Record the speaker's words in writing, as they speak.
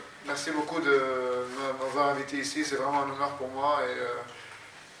Merci beaucoup de m'avoir invité ici, c'est vraiment un honneur pour moi.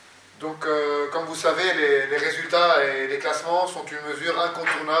 Comme vous savez, les résultats et les classements sont une mesure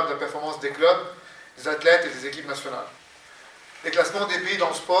incontournable de la performance des clubs, des athlètes et des équipes nationales. Les classements des pays dans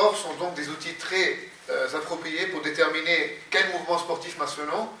le sport sont donc des outils très appropriés pour déterminer quels mouvements sportifs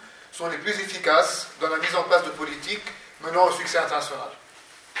nationaux sont les plus efficaces dans la mise en place de politiques menant au succès international.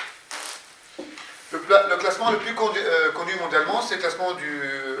 Le classement le plus connu mondialement, c'est le classement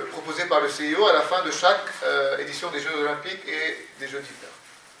proposé par le CIO à la fin de chaque édition des Jeux olympiques et des Jeux d'hiver.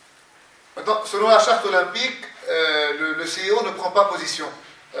 Maintenant, selon la charte olympique, le CIO ne prend pas position.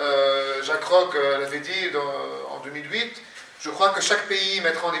 Jacques Roch l'avait dit en 2008, je crois que chaque pays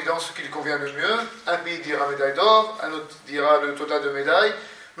mettra en évidence ce qui lui convient le mieux. Un pays dira médaille d'or, un autre dira le total de médailles.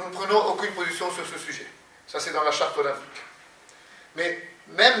 Nous ne prenons aucune position sur ce sujet. Ça, c'est dans la charte olympique. Mais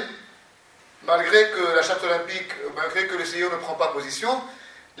même malgré que la charte olympique, malgré que le CIO ne prend pas position,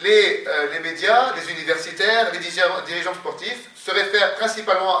 les médias, les universitaires, les dirigeants sportifs se réfèrent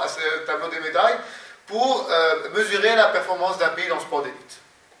principalement à ce tableau des médailles pour mesurer la performance d'un pays dans le sport d'élite.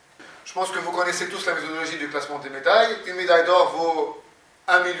 Je pense que vous connaissez tous la méthodologie du classement des médailles. Une médaille d'or vaut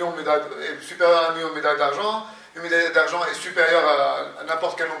 1 million de médailles, est supérieure à 1 million de médailles d'argent. Une médaille d'argent est supérieure à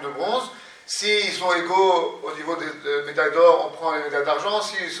n'importe quel nombre de bronze. S'ils sont égaux au niveau des médailles d'or, on prend les médailles d'argent.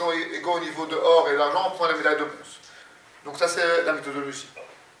 S'ils sont égaux au niveau de or et d'argent, on prend les médailles de bronze. Donc ça, c'est la méthodologie.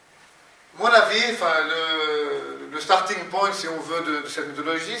 Mon avis, le starting point, si on veut, de cette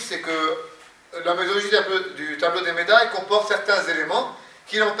méthodologie, c'est que la méthodologie du tableau des médailles comporte certains éléments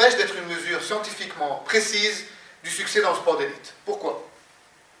qui l'empêchent d'être une mesure scientifiquement précise du succès dans le sport d'élite. Pourquoi?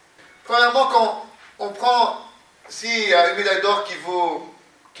 Premièrement, quand on prend, s'il y a une médaille d'or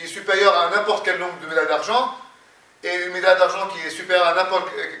qui est supérieure à n'importe quel nombre de médailles d'argent, et une médaille d'argent qui est supérieure à n'importe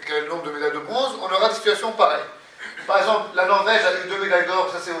quel nombre de médailles de bronze, on aura des situations pareilles. Par exemple, la Norvège a eu 2 médailles d'or,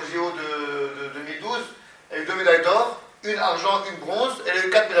 ça c'est au JO de 2012, elle a eu 2 médailles d'or, une argent, une bronze, elle a eu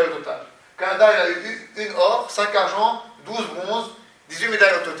 4 médailles au total. Le Canada il a eu une or, 5 argent, 12 bronzes, 18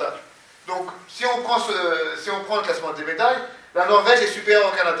 médailles au total. Donc, si on prend le classement des médailles, la Norvège est supérieure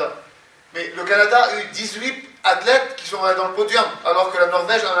au Canada. Mais le Canada a eu 18 athlètes qui sont dans le podium, alors que la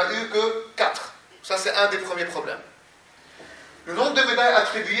Norvège n'en a eu que 4. Ça, c'est un des premiers problèmes. Le nombre de médailles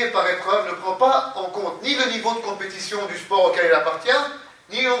attribuées par épreuve ne prend pas en compte ni le niveau de compétition du sport auquel il appartient,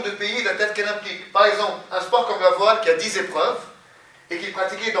 ni le nombre de pays d'athlètes qu'elle implique. Par exemple, un sport comme la voile qui a 10 épreuves et qui est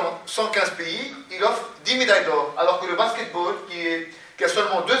pratiqué dans 115 pays, il offre 10 médailles d'or, alors que le basketball, qui a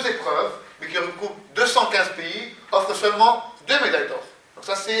seulement 2 épreuves, mais qui regroupe 215 pays, offre seulement 2 médailles d'or. Donc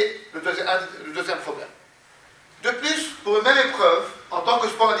ça, c'est le deuxième problème. De plus, pour une même épreuve, en tant que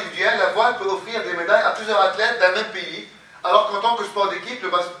sport individuel, la voile peut offrir des médailles à plusieurs athlètes d'un même pays, alors qu'en tant que sport d'équipe, le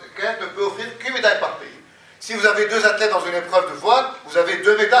basket ne peut offrir qu'une médaille par pays. Si vous avez 2 athlètes dans une épreuve de voile, vous avez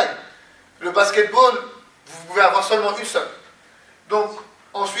 2 médailles. Le basketball, vous pouvez avoir seulement une seule. Donc,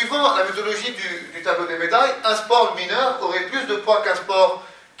 en suivant la méthodologie du tableau des médailles, un sport mineur aurait plus de poids qu'un sport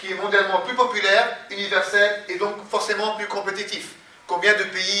qui est mondialement plus populaire, universel et donc forcément plus compétitif. Combien de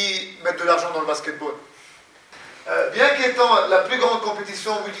pays mettent de l'argent dans le basketball? Bien qu'étant la plus grande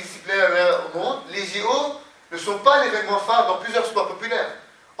compétition multidisciplinaire au monde, les JO ne sont pas l'événement phare dans plusieurs sports populaires.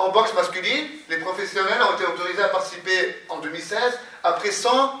 En boxe masculine, les professionnels ont été autorisés à participer en 2016 après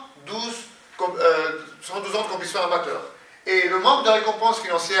 112 ans de compétition amateur. Et le manque de récompenses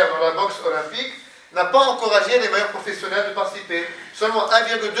financières dans la boxe olympique n'a pas encouragé les meilleurs professionnels de participer. Seulement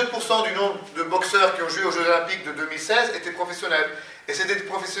 1,2% du nombre de boxeurs qui ont joué aux Jeux olympiques de 2016 étaient professionnels. Et c'était des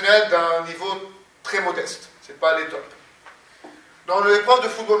professionnels d'un niveau très modeste. Ce n'est pas les tops. Dans l'épreuve de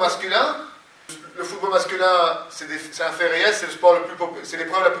football masculin, le football masculin, c'est un fait réel, c'est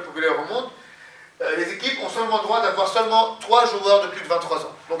l'épreuve la plus populaire au monde. Les équipes ont seulement le droit d'avoir seulement 3 joueurs de plus de 23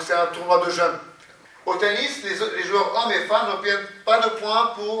 ans. Donc c'est un tournoi de jeunes. Au tennis, les joueurs hommes et femmes n'obtiennent pas de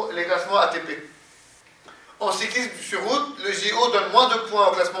points pour les classements ATP. En cyclisme sur route, le Giro donne moins de points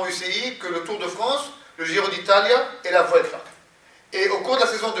au classement UCI que le Tour de France, le Giro d'Italia et la Vuelta. Et au cours de la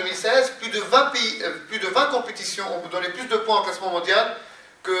saison 2016, plus de 20 compétitions ont donné plus de points au classement mondial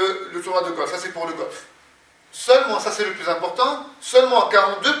que le tournoi de golf. Ça, c'est pour le golf. Seulement, ça c'est le plus important, seulement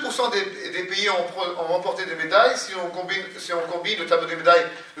 42% des pays ont remporté des médailles si on combine le tableau des médailles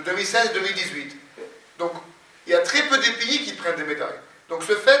de 2016-2018. Donc, il y a très peu de pays qui prennent des médailles. Donc,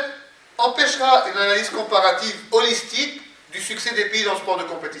 ce fait empêchera une analyse comparative holistique du succès des pays dans le sport de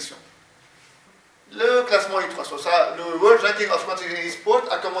compétition. Le classement I3SO, le World Ranking of Continental Sport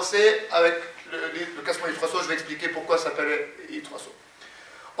a commencé avec le classement I3SO. Je vais expliquer pourquoi ça s'appelle I3SO.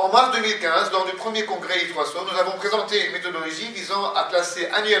 En mars 2015, lors du premier congrès I3SO, nous avons présenté une méthodologie visant à classer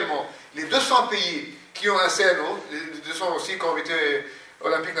annuellement les 200 pays qui ont un CNO, les 200 aussi qui ont été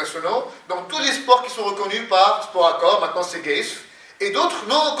olympiques nationaux, donc tous les sports qui sont reconnus par sport à corps, maintenant c'est GAIF, et d'autres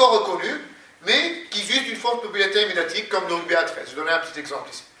non encore reconnus, mais qui jouissent d'une forte popularité médiatique, comme le rugby à 13. Je vais donner un petit exemple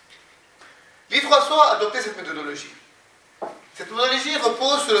ici. L'I3SO a adopté cette méthodologie. Cette méthodologie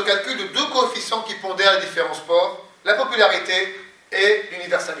repose sur le calcul de deux coefficients qui pondèrent les différents sports, la popularité et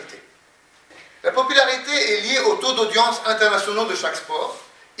l'universalité. La popularité est liée au taux d'audience internationaux de chaque sport.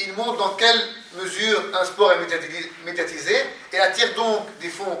 Il montre dans quelle mesure un sport est médiatisé et attire donc des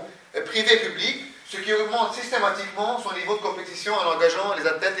fonds privés et publics, ce qui augmente systématiquement son niveau de compétition en engageant les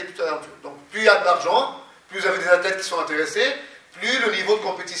athlètes les plus talentueux. Donc plus il y a d'argent, plus vous avez des athlètes qui sont intéressés, plus le niveau de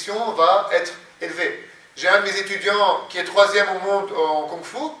compétition va être élevé. J'ai un de mes étudiants qui est 3e au monde en Kung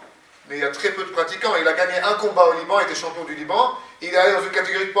Fu, mais il y a très peu de pratiquants. Il a gagné un combat au Liban, il était champion du Liban. Il est allé dans une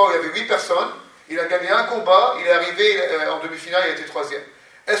catégorie de poids où il y avait 8 personnes. Il a gagné un combat, il est arrivé en demi-finale, il a été 3e.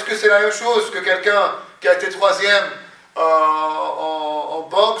 Est-ce que c'est la même chose que quelqu'un qui a été 3e en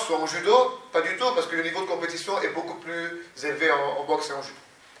boxe ou en judo? Pas du tout, parce que le niveau de compétition est beaucoup plus élevé en boxe et en judo.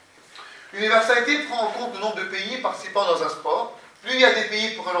 L'universalité prend en compte le nombre de pays participant dans un sport. Plus il y a des pays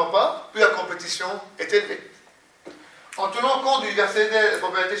prenant part, plus la compétition est élevée. En tenant compte de l'universalité de la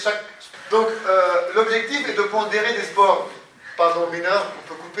popularité de chaque... Donc, l'objectif est de pondérer des sports, mineurs, on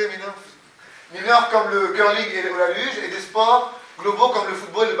peut couper mineurs comme le curling ou la luge, et des sports globaux comme le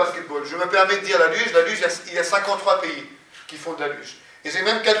football et le basketball. Je me permets de dire la luge, il y a 53 pays qui font de la luge. Et j'ai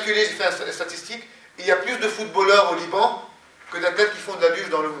même calculé, j'ai fait une statistique, il y a plus de footballeurs au Liban que d'athlètes qui font de la luge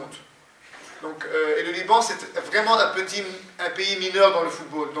dans le monde. Donc, et le Liban, c'est vraiment un pays mineur dans le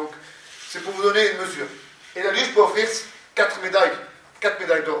football. Donc, c'est pour vous donner une mesure. Et la luge peut offrir 4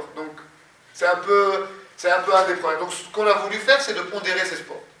 médailles d'or. Donc, c'est un peu un des problèmes. Donc, ce qu'on a voulu faire, c'est de pondérer ces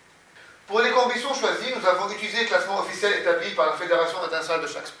sports. Pour les compétitions choisies, nous avons utilisé le classement officiel établi par la Fédération internationale de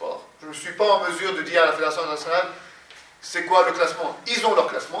chaque sport. Je ne suis pas en mesure de dire à la Fédération internationale c'est quoi le classement. Ils ont leur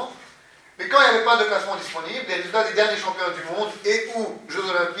classement. Mais quand il n'y avait pas de classement disponible, les résultats des derniers championnats du monde et ou Jeux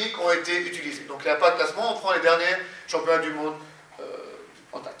olympiques ont été utilisés. Donc il n'y a pas de classement, on prend les derniers championnats du monde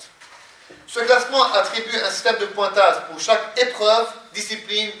en date. Ce classement attribue un système de pointage pour chaque épreuve,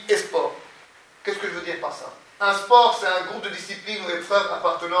 discipline et sport. Qu'est-ce que je veux dire par ça? Un sport, c'est un groupe de disciplines ou épreuves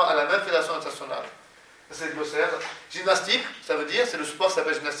appartenant à la même fédération internationale. C'est le glossaire. Gymnastique, ça veut dire, c'est le sport qui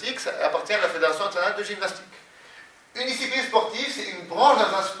s'appelle gymnastique, ça appartient à la Fédération internationale de gymnastique. Une discipline sportive, c'est une branche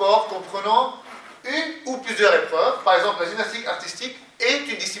dans un sport comprenant une ou plusieurs épreuves. Par exemple, la gymnastique artistique est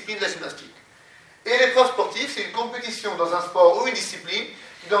une discipline de la gymnastique. Et l'épreuve sportive, c'est une compétition dans un sport ou une discipline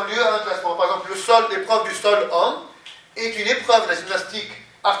qui donne lieu à un classement. Par exemple, l'épreuve du sol homme est une épreuve de la gymnastique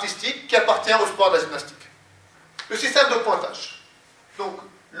artistique qui appartient au sport de la gymnastique. Le système de pointage. Donc,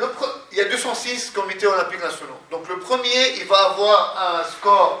 il y a 206 comités olympiques nationaux. Donc, le premier, il va avoir un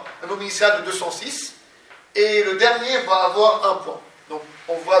score, un nombre initial de 206. Et le dernier va avoir 1 point. Donc,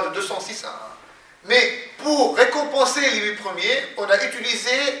 on voit de 206 à 1. Mais pour récompenser les 8 premiers, on a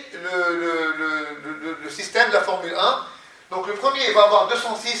utilisé le système de la Formule 1. Donc, le premier va avoir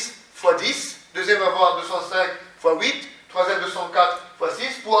 206 x 10, deuxième va avoir 205 x 8, troisième 204 x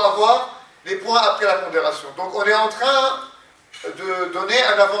 6, pour avoir les points après la pondération. Donc, on est en train de donner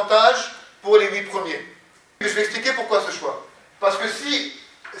un avantage pour les 8 premiers. Je vais expliquer pourquoi ce choix. Parce que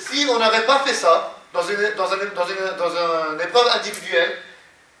si on n'avait pas fait ça, dans une épreuve individuelle,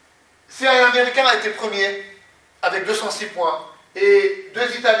 si un Américain a été premier avec 206 points et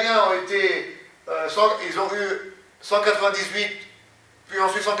 2 Italiens ils ont eu 198 puis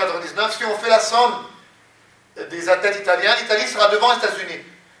ensuite 199, si on fait la somme des athlètes italiens, l'Italie sera devant les États-Unis.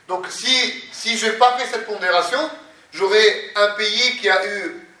 Donc si je n'ai pas fait cette pondération, j'aurai un pays qui a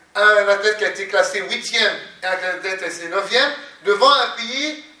eu un athlète qui a été classé 8e et un athlète qui a été classé 9e devant un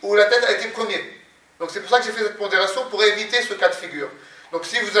pays où l'athlète a été premier. Donc c'est pour ça que j'ai fait cette pondération, pour éviter ce cas de figure. Donc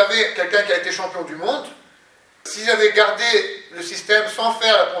si vous avez quelqu'un qui a été champion du monde, si j'avais gardé le système sans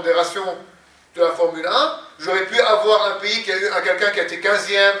faire la pondération de la Formule 1, j'aurais pu avoir un pays qui a eu quelqu'un qui a été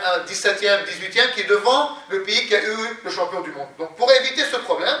 15e, un 17e, 18e, qui est devant le pays qui a eu le champion du monde. Donc pour éviter ce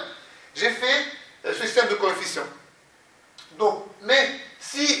problème, j'ai fait ce système de coefficients. Donc, mais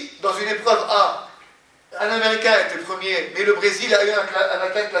si dans une épreuve A, un Américain a été premier, mais le Brésil a eu un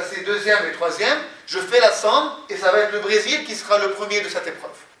athlète classé 2e et 3e, je fais la somme et ça va être le Brésil qui sera le premier de cette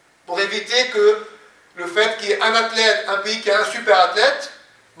épreuve. Pour éviter que le fait qu'il y ait un pays qui a un super athlète,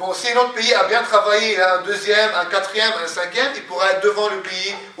 bon, si un autre pays a bien travaillé, il a un 2e, un 4e, un 5e, il pourra être devant le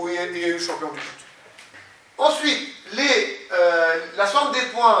pays où il y a eu le champion du monde. Ensuite, la somme des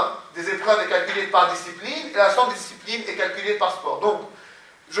points des épreuves est calculée par discipline et la somme des disciplines est calculée par sport. Donc,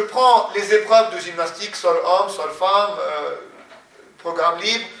 je prends les épreuves de gymnastique, sol homme, sol femme, programme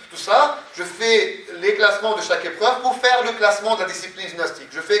libre, tout ça, je fais les classements de chaque épreuve pour faire le classement de la discipline gymnastique.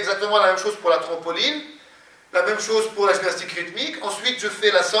 Je fais exactement la même chose pour la trampoline, la même chose pour la gymnastique rythmique. Ensuite, je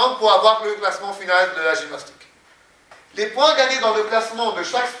fais la somme pour avoir le classement final de la gymnastique. Les points gagnés dans le classement de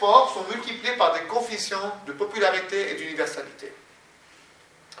chaque sport sont multipliés par des coefficients de popularité et d'universalité.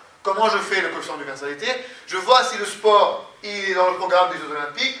 Comment je fais le coefficient d'universalité? Je vois si le sport il est dans le programme des Jeux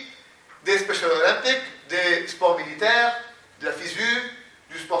Olympiques, des Special Olympics, des sports militaires, de la FISU,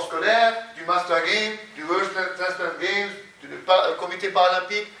 du sport scolaire, du Master Game, du World Transplant Games, du Comité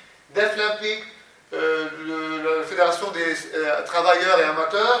paralympique, Deaflympique, la Fédération des travailleurs et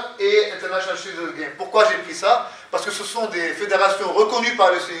amateurs et International Children's Games. Pourquoi j'ai pris ça? Parce que ce sont des fédérations reconnues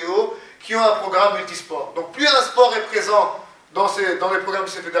par le CIO qui ont un programme multisport. Donc plus un sport est présent dans les programmes de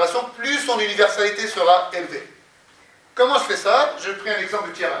ces fédérations, plus son universalité sera élevée. Comment je fais ça? Je prends un exemple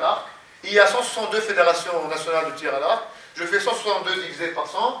du tir à l'arc. Il y a 162 fédérations nationales de tir à l'arc. Je fais 162 divisé par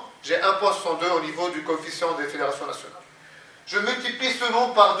 100. J'ai 1,62 au niveau du coefficient des fédérations nationales. Je multiplie ce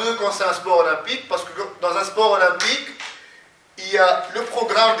nombre par 2 quand c'est un sport olympique, parce que dans un sport olympique, il y a le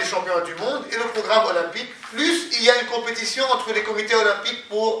programme des championnats du monde et le programme olympique, plus il y a une compétition entre les comités olympiques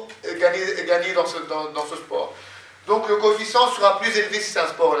pour gagner dans ce sport. Donc le coefficient sera plus élevé si c'est un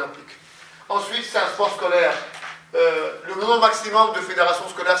sport olympique. Ensuite, si c'est un sport scolaire, le nombre maximum de fédérations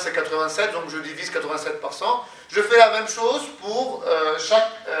scolaires c'est 87, donc je divise 87 par 100. Je fais la même chose pour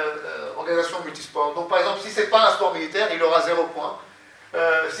chaque organisation multisport. Donc par exemple, si ce n'est pas un sport militaire, il aura 0 points.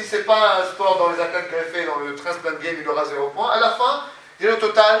 Si ce n'est pas un sport dans les athlètes greffés, dans le Transplant Game, il aura 0 points. À la fin, j'ai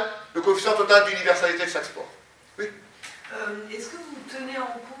le coefficient total d'universalité de chaque sport. Oui. Est-ce que vous tenez en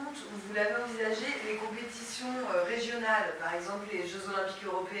compte, ou vous l'avez envisagé, les compétitions régionales, par exemple les Jeux Olympiques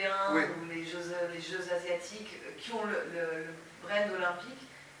européens oui. ou les Jeux asiatiques, qui ont le brand olympique,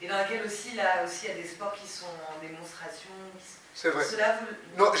 et dans lesquels aussi, là aussi, il y a des sports qui sont en démonstration. C'est vrai. Cela,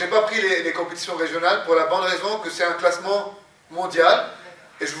 Non, je n'ai pas pris les compétitions régionales pour la bonne raison que c'est un classement mondial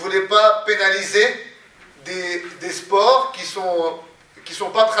et je ne voulais pas pénaliser des sports qui sont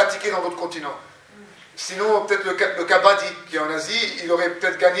pas pratiqués dans d'autres continents. Sinon, peut-être le kabaddi, qui est en Asie, il aurait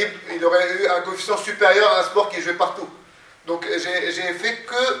peut-être gagné, il aurait eu un coefficient supérieur à un sport qui est joué partout. Donc, j'ai fait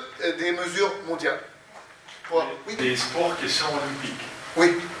que des mesures mondiales. Oui. Des sports qui sont olympiques. Oui.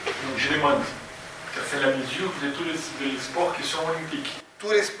 Donc, je demande, tu as fait la mesure de tous les sports qui sont olympiques.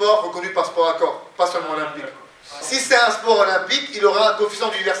 Tous les sports reconnus par Sport Accord, pas seulement olympique. Si c'est un sport olympique, il aura un coefficient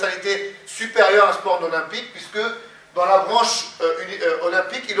d'universalité supérieur à un sport non olympique, puisque dans la branche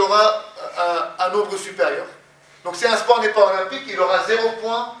olympique, il aura un nombre supérieur. Donc si un sport n'est pas olympique, il aura 0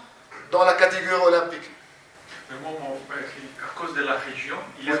 point dans la catégorie olympique. Mais moi, à cause de la région,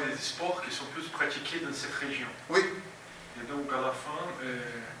 il y a des sports qui sont plus pratiqués dans cette région. Oui. Et donc à la fin,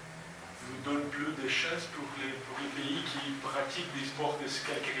 vous donne plus de chances pour les pays qui pratiquent des sports de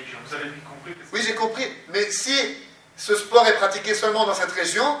quelques régions. Vous avez compris? Oui, j'ai compris. Mais si ce sport est pratiqué seulement dans cette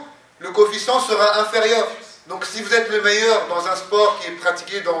région, le coefficient sera inférieur. Donc si vous êtes le meilleur dans un sport qui est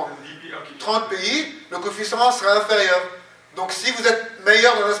pratiqué dans 30 pays, le coefficient sera inférieur. Donc si vous êtes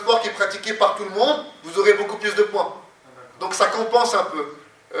meilleur dans un sport qui est pratiqué par tout le monde, vous aurez beaucoup plus de points. Donc ça compense un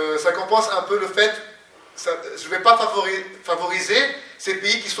peu. Ça compense un peu le fait, je ne vais pas favoriser ces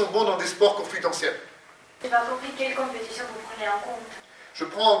pays qui sont bons dans des sports confidentiels. Je n'ai pas compris quelle compétition vous prenez en compte. Je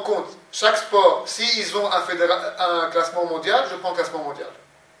prends en compte chaque sport. S'ils ont un classement mondial, je prends le classement mondial.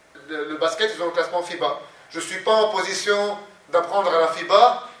 Le basket, ils ont le classement FIBA. Je ne suis pas en position d'apprendre à la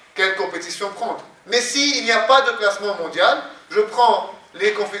FIBA quelle compétition prendre. Mais s'il n'y a pas de classement mondial, je prends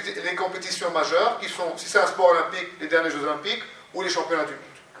les compétitions majeures, qui sont, si c'est un sport olympique, les derniers Jeux Olympiques, ou les championnats du monde.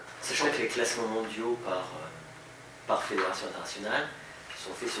 Sachant que les classements mondiaux par fédération internationale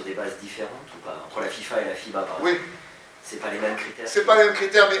sont faits sur des bases différentes, ou pas, entre la FIFA et la FIBA par exemple. Oui. C'est pas les mêmes critères. C'est pas les mêmes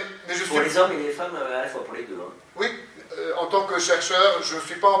critères, mais je suis... Pour les hommes et les femmes, à la fois, pour les deux. Hein. Oui, en tant que chercheur, je ne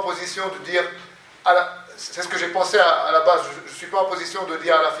suis pas en position de dire... C'est ce que j'ai pensé à la base. Je ne suis pas en position de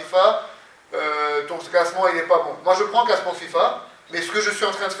dire à la FIFA ton classement il n'est pas bon. Moi je prends le classement FIFA, mais ce que je suis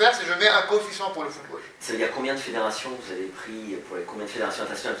en train de faire, c'est que je mets un coefficient pour le football. Ça veut dire combien de fédérations vous avez pris, combien de fédérations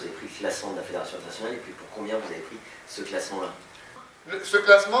internationales vous avez pris le classement de la fédération internationale, et puis pour combien vous avez pris ce classement-là? Ce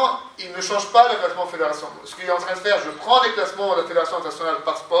classement, il ne change pas le classement fédération. Ce qu'il est en train de faire, je prends les classements de la fédération internationale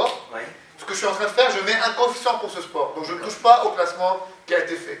par sport. Ouais. Ce que je suis en train de faire, je mets un coefficient pour ce sport. Donc je ne touche pas au classement qui a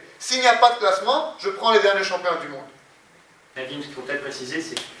été fait. S'il n'y a pas de classement, je prends les derniers champions du monde. Nadim, ce qu'il faut peut-être préciser,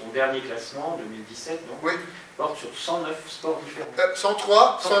 c'est que ton dernier classement, 2017, non, oui, porte sur 109 sports différents.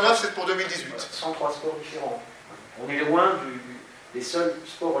 109 c'est pour 2018. Voilà, 103 sports différents. On est loin des seuls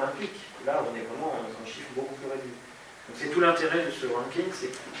sports olympiques. Là, on est vraiment dans un chiffre beaucoup plus réduit. Donc c'est tout l'intérêt de ce ranking,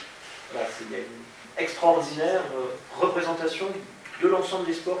 c'est qu'il y a une extraordinaire représentation de l'ensemble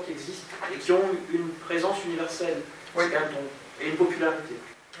des sports qui existent et qui ont une présence universelle Oui. et une popularité.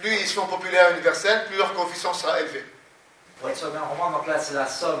 Plus ils sont populaires et universels, plus leur coefficient sera élevé. Pour être sûr bien comprendre, donc là c'est la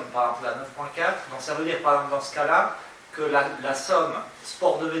somme, par exemple la 9.4, donc ça veut dire par exemple dans ce cas-là que la somme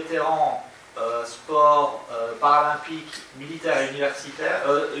sport de vétérans, sport paralympique, militaire et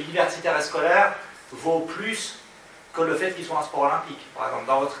universitaire et scolaire vaut plus que le fait qu'ils soient un sport olympique, par exemple,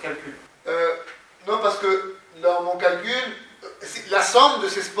 dans votre calcul. Non, parce que dans mon calcul, la somme de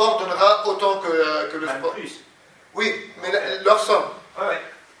ces sports donnera autant que le Même sport. plus. Oui, mais leur somme. Ouais.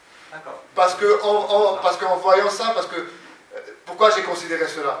 D'accord. Parce qu'en voyant ça, pourquoi j'ai considéré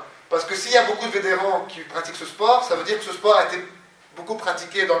cela? Parce que s'il y a beaucoup de vétérans qui pratiquent ce sport, ça veut dire que ce sport a été beaucoup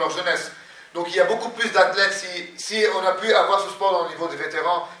pratiqué dans leur jeunesse. Donc il y a beaucoup plus d'athlètes, si on a pu avoir ce sport au niveau des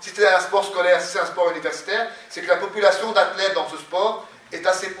vétérans, si c'est un sport scolaire, si c'est un sport universitaire, c'est que la population d'athlètes dans ce sport est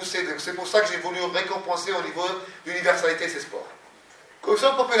assez poussée. Donc c'est pour ça que j'ai voulu récompenser au niveau de l'universalité ces sports.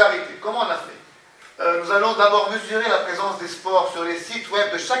 Coefficient de popularité, comment on l'a fait? Nous allons d'abord mesurer la présence des sports sur les sites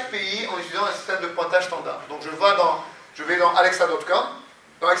web de chaque pays en utilisant un système de pointage standard. Donc je vais dans alexa.com.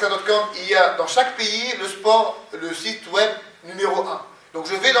 Dans alexa.com, il y a dans chaque pays le site web numéro 1. Donc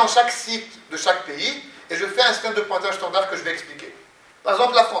je vais dans chaque site de chaque pays et je fais un système de pointage standard que je vais expliquer. Par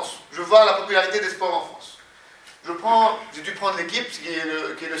exemple la France, je vois la popularité des sports en France. J'ai dû prendre l'équipe qui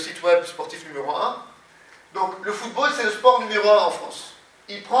est le site web sportif numéro 1. Donc le football c'est le sport numéro 1 en France.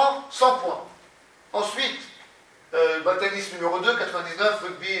 Il prend 100 points. Ensuite, tennis numéro 2, 99,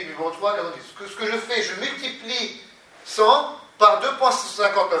 rugby numéro 3, 90. Ce que je fais, je multiplie 100 par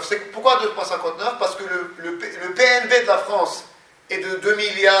 2,59. Pourquoi 2,59? Parce que le PNB de la France est de 2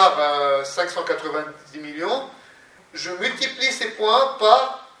 milliards 590 millions. Je multiplie ces points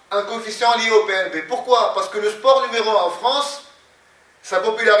par un coefficient lié au PNB. Pourquoi? Parce que le sport numéro 1 en France, sa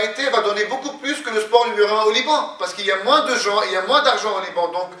popularité va donner beaucoup plus que le sport numéro 1 au Liban. Parce qu'il y a moins de gens, il y a moins d'argent au Liban.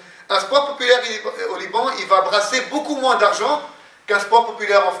 Donc, un sport populaire au Liban, il va brasser beaucoup moins d'argent qu'un sport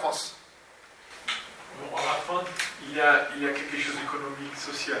populaire en France. Bon, à la fin, il y a quelque chose d'économique,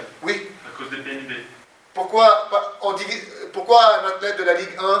 social, Oui. à cause des PNB. Pourquoi un athlète de la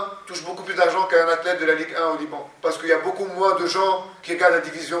Ligue 1 touche beaucoup plus d'argent qu'un athlète de la Ligue 1 au Liban? Parce qu'il y a beaucoup moins de gens qui regardent la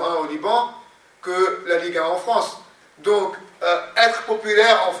Division 1 au Liban que la Ligue 1 en France. Donc, être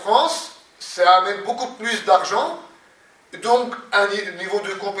populaire en France, ça amène beaucoup plus d'argent, donc un niveau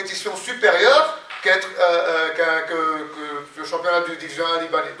de compétition supérieur que le championnat de Division 1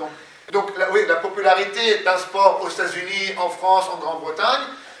 libanais. Donc la popularité d'un sport aux États-Unis, en France, en Grande-Bretagne,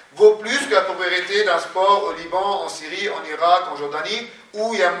 vaut plus que la popularité d'un sport au Liban, en Syrie, en Irak, en Jordanie,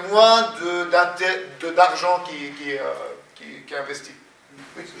 où il y a moins d'argent qui est investi.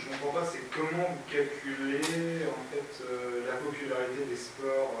 Oui, ce que je ne comprends pas, c'est comment vous calculez en fait, la popularité des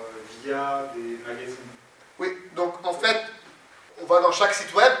sports via des magazines. Oui, donc en fait, on va dans chaque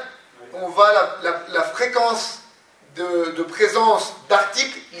site web, on voit la fréquence de présence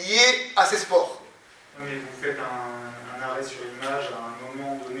d'articles liés à ces sports. Non, mais vous faites un arrêt sur image à un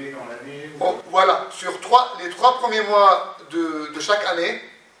moment donné dans l'année Voilà, sur les 3 premiers mois de chaque année,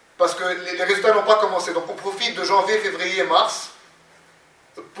 parce que les résultats n'ont pas commencé. Donc on profite de janvier, février et mars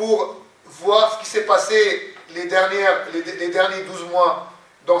pour voir ce qui s'est passé les derniers 12 mois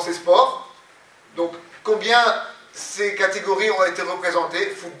dans ces sports. Donc combien ces catégories ont été représentées,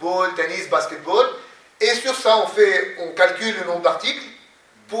 football, tennis, basketball. Et sur ça, on calcule le nombre d'articles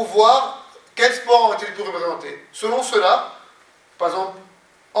pour voir quels sports ont été les plus représentés. Selon cela, par exemple,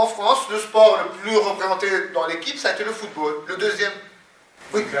 en France, le sport le plus représenté dans l'équipe, ça a été le football. Le deuxième.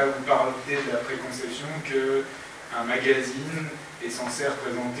 Oui. Donc là, vous parlez de la préconception qu'un magazine est censé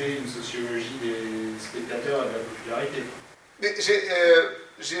représenter une sociologie des spectateurs et de la popularité. Mais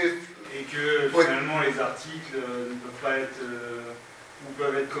et que finalement les articles ne peuvent pas être ou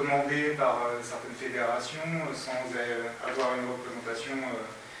peuvent être commandés par certaines fédérations sans avoir une représentation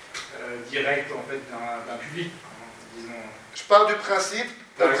directe en fait d'un public, disons. Je pars du principe.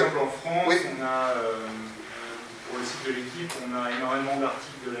 Par exemple en France, oui. on a pour le site de l'équipe, on a énormément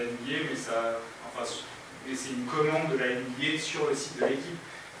d'articles de la NBA, mais c'est une commande de la NBA sur le site de l'équipe.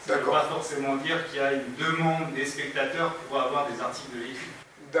 Ça ne veut pas forcément dire qu'il y a une demande des spectateurs pour avoir des articles de l'équipe.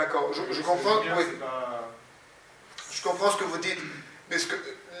 D'accord, je comprends. Bien, Oui. Je comprends ce que vous dites, mais je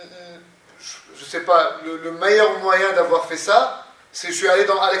ne sais pas, le meilleur moyen d'avoir fait ça, c'est que je suis allé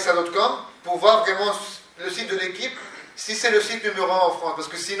dans alexa.com pour voir vraiment le site de l'équipe, si c'est le site numéro 1 en France, parce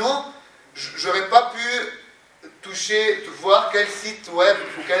que sinon, je n'aurais pas pu voir quel site web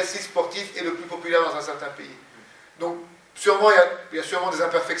ou quel site sportif est le plus populaire dans un certain pays. Donc, sûrement, il y a sûrement des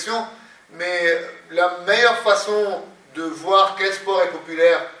imperfections, mais la meilleure façon de voir quel sport est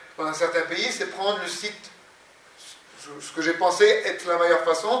populaire dans un certain pays, c'est prendre le site ce que j'ai pensé être la meilleure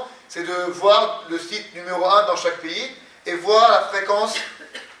façon, c'est de voir le site numéro 1 dans chaque pays et voir la fréquence.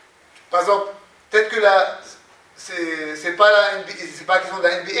 Par exemple, peut-être que c'est pas la question de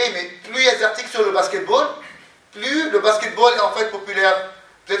la NBA, mais plus il y a des articles sur le basketball, plus le basketball est en fait populaire.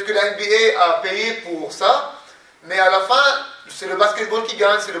 Peut-être que la NBA a payé pour ça, mais à la fin, c'est le basketball qui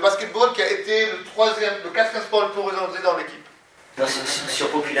gagne. C'est le basketball qui a été le quatrième sport le plus représenté dans l'équipe.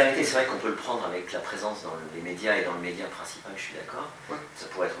 Sur popularité, c'est vrai qu'on peut le prendre avec la présence dans les médias et dans le média principal, je suis d'accord. Ouais. Ça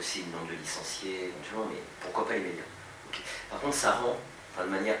pourrait être aussi le nombre de licenciés, éventuellement, mais pourquoi pas les médias. Okay. Par contre, ça rend, de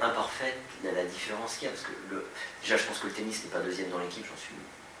manière imparfaite, la différence qu'il y a. Parce que déjà, je pense que le tennis n'est pas deuxième dans l'équipe, j'en suis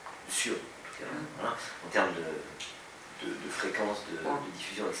sûr. En tout cas, voilà, en termes de fréquence, de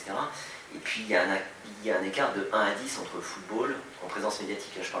diffusion, etc. Et puis, il y a un écart de 1 à 10 entre le football, en présence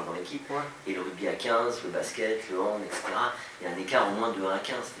médiatique, là je parle dans l'équipe, et le rugby à 15, le basket, le hand, etc. Il y a un écart au moins de 1 à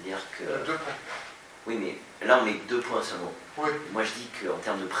 15, c'est-à-dire que... 2 points. Oui, mais là on met 2 points seulement. Oui. Moi je dis qu'en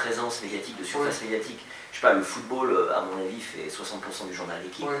termes de présence médiatique, de surface médiatique, je sais pas, le football, à mon avis, fait 60% du journal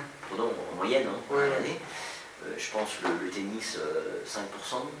d'équipe, pardon, en moyenne, à l'année. Je pense le tennis 5%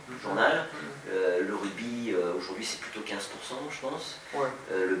 du journal, le rugby aujourd'hui c'est plutôt 15% je pense,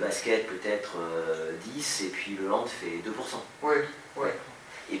 le basket peut-être 10% et puis le hand fait 2%.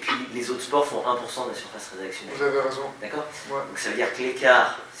 Et puis les autres sports font 1% de la surface rédactionnelle. Vous avez raison. D'accord. Donc ça veut dire que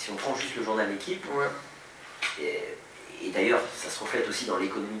l'écart, si on prend juste le journal d'équipe, et d'ailleurs ça se reflète aussi dans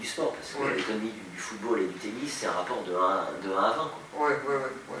l'économie du sport, parce que l'économie du football et du tennis c'est un rapport de 1 à 20.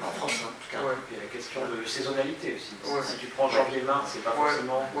 En France en tout cas. Et la question de saisonnalité aussi. Si tu prends janvier-mars, c'est pas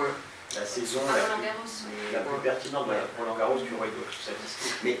forcément la saison la plus pertinente. Roland Garros, tu aurais d'autres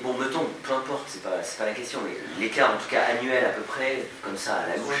statistiques. Mais bon, mettons, peu importe, c'est pas la question, mais l'écart en tout cas annuel à peu près, comme ça à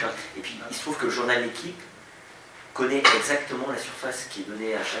la louche. Et puis il se trouve que le journal d'équipe connaît exactement la surface qui est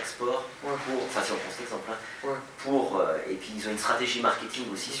donnée à chaque sport, enfin si on prend cet exemple-là, et puis ils ont une stratégie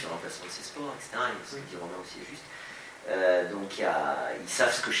marketing aussi sur l'emplacement de ces sports, etc. Ce qui Romain aussi est juste. Donc ils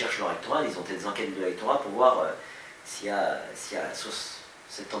savent ce que cherche leur électorat, ils ont des enquêtes de l'électorat pour voir s'il y a 70%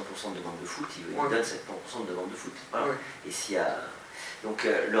 de demande de foot, ils donnent 70% de demande de foot. Voilà. Et s'il y a... Donc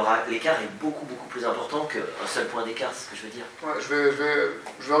l'écart est beaucoup plus important qu'un seul point d'écart, c'est ce que je veux dire.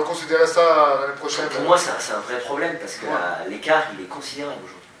 Je vais reconsidérer ça l'année prochaine. Pour moi, c'est un vrai problème parce que l'écart, il est considérable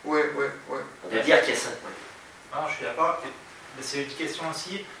aujourd'hui. On va dire qu'il y a ça. Non, je suis d'accord. Mais c'est une question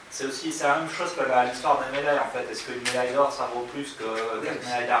aussi. C'est la même chose que l'histoire des médailles en fait. Est-ce qu'une médaille d'or ça vaut plus que 4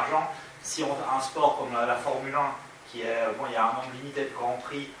 médailles d'argent? Si on a un sport comme la Formule 1, qui est, il y a un nombre limité de Grand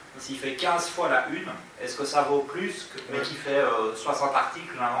Prix, s'il fait 15 fois la une, est-ce que ça vaut plus mais qui fait 60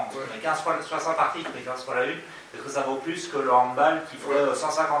 articles, j'invente, mais 60 articles mais 15 fois la une, est-ce que ça vaut plus que le handball qui ferait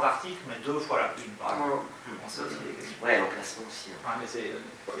 150 articles mais 2 fois la une, par exemple? C'est aussi des questions. L'emplacement aussi. Mais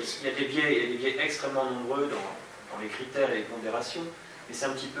il y a des biais extrêmement nombreux dans les critères et les pondérations, mais c'est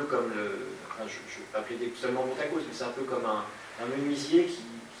un petit peu comme je ne vais pas plaider seulement pour ta cause, mais c'est un peu comme un menuisier qui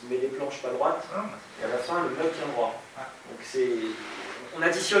met des planches pas droites, et à la fin le meuble tient droit. Donc on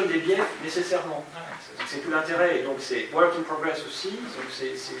additionne des biais nécessairement. C'est tout l'intérêt, et donc c'est work in progress aussi. Donc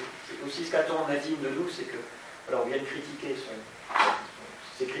c'est aussi ce qu'attend Nadine de nous, c'est que alors on vient de critiquer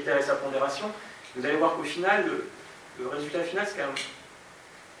ses critères et sa pondération. Vous allez voir qu'au final, le résultat final c'est quand même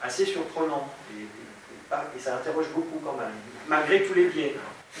assez surprenant et ça interroge beaucoup quand même, malgré tous les biais.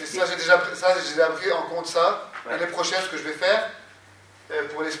 Mais ça j'ai déjà pris en compte ça. L'année prochaine, ce que je vais faire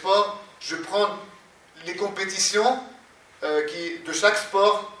pour les sports, je vais prendre les compétitions de chaque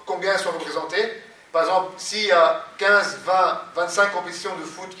sport, combien elles sont représentées. Par exemple, s'il y a 15, 20, 25 compétitions de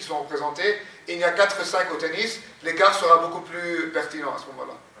foot qui sont représentées et il y a 4 ou 5 au tennis, l'écart sera beaucoup plus pertinent à ce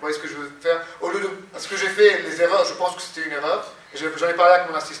moment-là. Vous voyez ce que je veux faire? Au lieu de ce que j'ai fait, les erreurs, je pense que c'était une erreur, j'en ai parlé avec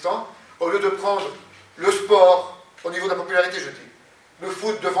mon assistant, au lieu de prendre le sport au niveau de la popularité, je dis, le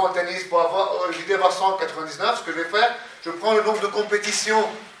foot devant le tennis pour éviter d'avoir 199, ce que je vais faire, je prends le nombre de compétitions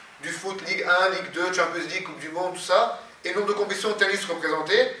du foot, Ligue 1, Ligue 2, Champions League, Coupe du Monde, tout ça, et le nombre de compétitions de tennis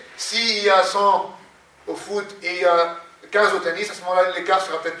représentées. S'il y a 100 au foot et il y a 15 au tennis, à ce moment-là, l'écart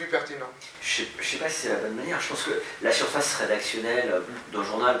sera peut-être plus pertinent. Je ne sais pas si c'est la bonne manière. Je pense que la surface rédactionnelle d'un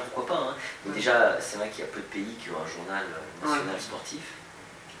journal, pourquoi pas. Mais déjà, c'est vrai qu'il y a peu de pays qui ont un journal national sportif.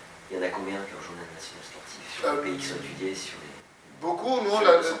 Il y en a combien qui ont un journal national sportif sur les pays qui sont étudiés sur les... Beaucoup, nous,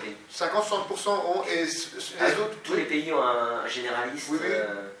 50-60% ont, et les autres... Tous les pays ont un généraliste.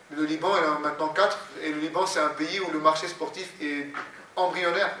 Le Liban, il en a maintenant 4, et le Liban, c'est un pays où le marché sportif est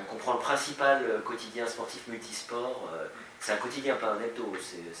embryonnaire. Donc on prend le principal quotidien sportif multisport, c'est un quotidien, pas un hebdo,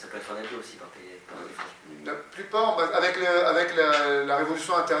 ça peut être un hebdo aussi par pays. La plupart, avec la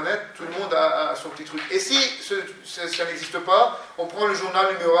révolution Internet, tout le monde a son petit truc. Et si ça n'existe pas, on prend le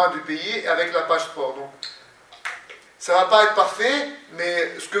journal numéro 1 du pays avec la page sport. Donc, Ça ne va pas être parfait,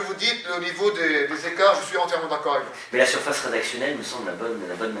 mais ce que vous dites au niveau des écarts, je suis entièrement d'accord avec vous. Mais la surface rédactionnelle me semble la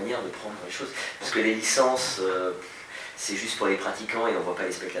bonne manière de prendre les choses. Parce que les licences, c'est juste pour les pratiquants et on ne voit pas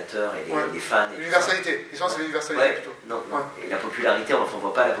les spectateurs et les fans. L'universalité. Licence, c'est l'universalité plutôt. Non. Et la popularité, on ne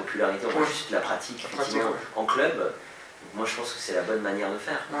voit pas la popularité, on voit juste la pratique, effectivement, en club. Donc moi, je pense que c'est la bonne manière de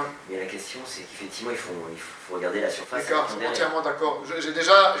faire. Mais la question, c'est qu'effectivement, il faut regarder la surface. D'accord, je suis entièrement d'accord. J'ai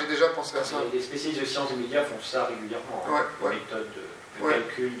déjà pensé à ça. Les spécialistes de sciences des médias font ça régulièrement. Méthode de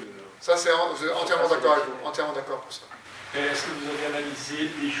calcul. Ça, c'est entièrement d'accord avec vous. Entièrement d'accord pour ça. Est-ce que vous avez analysé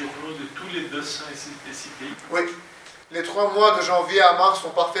les journaux de tous les 200 pays? Oui. Les 3 mois de janvier à mars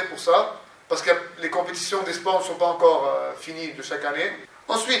sont parfaits pour ça, parce que les compétitions des sports ne sont pas encore finies de chaque année.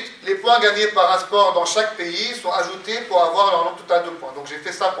 Ensuite, les points gagnés par un sport dans chaque pays sont ajoutés pour avoir leur nombre total de points. Donc j'ai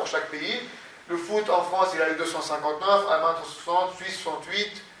fait ça pour chaque pays. Le foot en France, il a eu 259, Allemagne 360, Suisse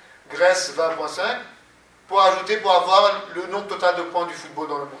 68, Grèce 20.5, pour avoir le nombre total de points du football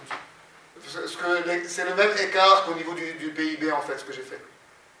dans le monde. C'est le même écart qu'au niveau du PIB en fait, ce que j'ai fait.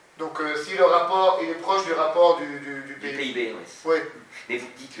 Donc si le rapport il est proche du rapport du PIB, oui. Mais vous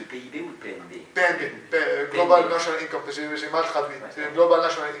dites le PIB ou le PNB? PNB, Global National Income, j'ai mal traduit. C'est le Global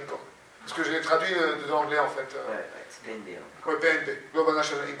National Income. Parce que je l'ai traduit de l'anglais en fait. C'est PNB. Oui, PNB, Global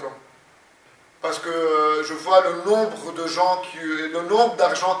National Income. Parce que je vois le nombre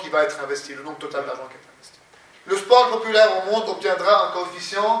d'argent qui va être investi, le nombre total d'argent qui va être investi. Le sport populaire au monde obtiendra un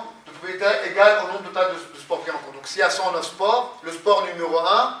coefficient de propriétaire égal au nombre total de sports pris en compte. Donc s'il y a 109 sports, le sport numéro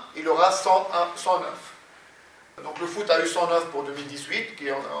 1, il aura 109. Donc le foot a eu 109 pour 2018, qui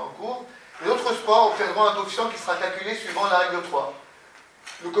est en cours. Les autres sports obtiendront un coefficient qui sera calculé suivant la règle 3.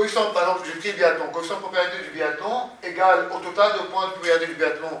 Le coefficient, par exemple, j'ai pris le biathlon. Le coefficient de popularité du biathlon égale au total de points de popularité du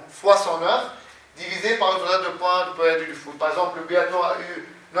biathlon fois 109, divisé par le total de points de popularité du foot. Par exemple, le biathlon a eu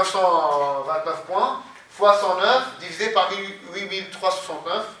 929 points, fois 109, divisé par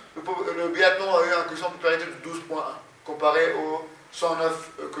 8369. Le biathlon a eu un coefficient de popularité de 12.1, comparé aux 109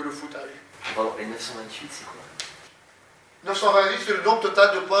 que le foot a eu. Pardon, et 928, c'est quoi? 928, c'est le nombre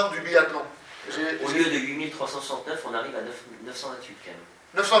total de points du biathlon. Au lieu de 8369, on arrive à 928 quand même.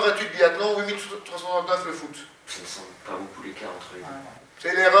 928 biathlon, 8369 le foot. Ça ne semble pas beaucoup l'écart entre les deux.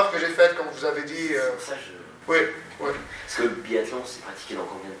 C'est l'erreur que j'ai faite, comme vous avez dit. Ça, Oui. Parce que le biathlon, c'est pratiqué dans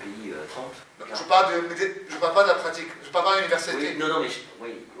combien de pays? 30? Je parle pas de la pratique, je parle pas de l'université. Oui, non, mais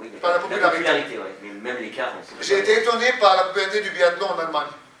oui. Pas la popularité. Mais même l'écart. J'ai été étonné par la popularité du biathlon en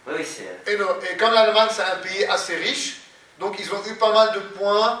Allemagne. Oui, c'est. Et comme l'Allemagne, c'est un pays assez riche, donc ils ont eu pas mal de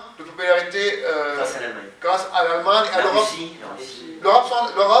points de popularité grâce à l'Allemagne. À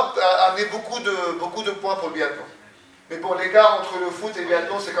l'Europe a amené beaucoup de points pour le biathlon. Mais bon, l'écart entre le foot et le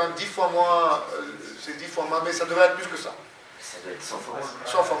biathlon, c'est quand même 10 fois moins. C'est 10 fois moins, mais ça devrait être plus que ça. Ça doit être 100 fois moins.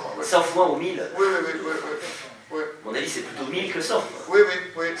 100 fois moins, oui. 100 fois ou 1000. Oui. À mon avis, c'est plutôt 1000 que 100. Oui.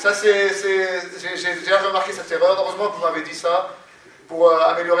 Ça, j'ai déjà remarqué cette erreur. Heureusement que vous m'avez dit ça pour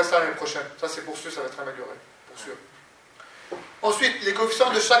améliorer ça l'année prochaine. Ça, c'est pour sûr, ça va être amélioré. Pour sûr. Ensuite, les coefficients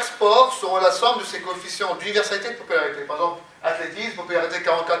de chaque sport seront la somme de ces coefficients d'universalité et de popularité. Par exemple, athlétisme, popularité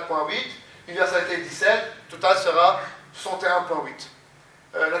 44.8, universalité 17, total sera 61.8.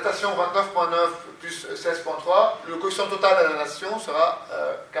 Natation 29.9 plus 16.3, le coefficient total de la natation sera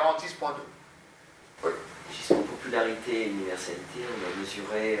 46.2. Oui. Juste pour popularité et universalité, on a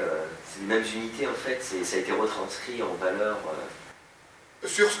mesuré, c'est les mêmes unités en fait, ça a été retranscrit en valeur.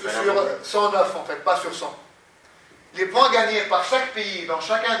 Sur 109 en fait, pas sur 100. Les points gagnés par chaque pays dans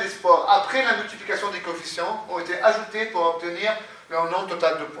chacun des sports après la multiplication des coefficients ont été ajoutés pour obtenir leur nombre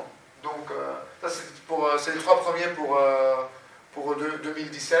total de points. Donc, ça c'est les 3 premiers pour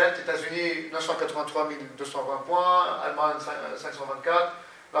 2017. États-Unis 983 220 points, Allemagne 524.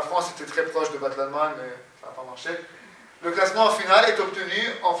 La France était très proche de battre l'Allemagne, mais ça n'a pas marché. Le classement final est obtenu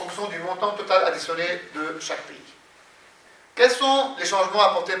en fonction du montant total additionné de chaque pays. Quels sont les changements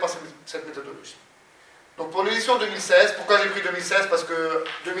apportés par cette méthodologie? Donc pour l'édition 2016, pourquoi j'ai pris 2016? Parce que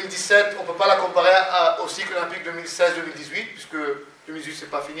 2017, on ne peut pas la comparer au cycle olympique 2016-2018, puisque 2018 c'est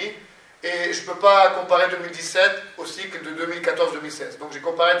pas fini. Et je ne peux pas comparer 2017 au cycle de 2014-2016. Donc j'ai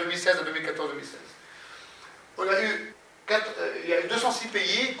comparé 2016 à 2014-2016. Il y a eu 206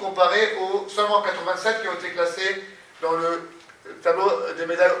 pays comparés aux seulement 87 qui ont été classés dans le tableau des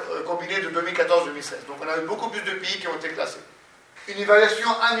médailles combinées de 2014-2016. Donc on a eu beaucoup plus de pays qui ont été classés. Une évaluation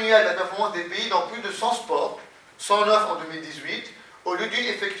annuelle de la performance des pays dans plus de 100 sports, 109 en 2018, au lieu d'une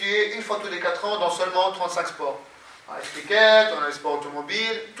effectuée une fois tous les 4 ans dans seulement 35 sports. On a les cricket, on a les sports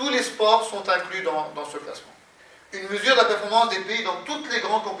automobiles, tous les sports sont inclus dans ce classement. Une mesure de la performance des pays dans toutes les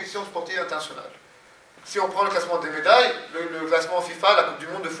grandes compétitions sportives internationales. Si on prend le classement des médailles, le classement FIFA, la Coupe du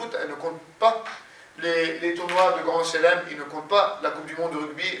Monde de foot, elle ne compte pas. les tournois de Grand Chelem, ils ne comptent pas. La Coupe du Monde de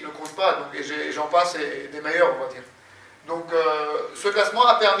rugby ne compte pas. Donc, et j'en passe, et des meilleurs, on va dire. Donc, ce classement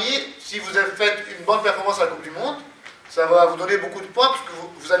a permis, si vous avez fait une bonne performance à la Coupe du Monde, ça va vous donner beaucoup de points, puisque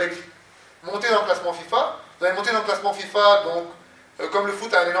vous allez monter dans le classement FIFA. Vous allez monter dans le classement FIFA, donc, comme le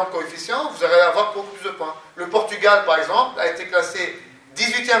foot a un énorme coefficient, vous allez avoir beaucoup plus de points. Le Portugal, par exemple, a été classé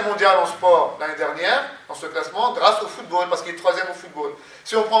 18e mondial en sport l'année dernière, dans ce classement, grâce au football, parce qu'il est 3e au football.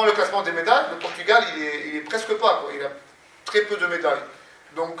 Si on prend le classement des médailles, le Portugal, il est presque pas, quoi. Il a très peu de médailles.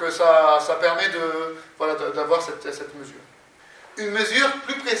 Donc ça permet d'avoir cette mesure. Une mesure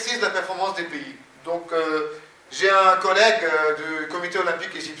plus précise de la performance des pays. Donc j'ai un collègue du comité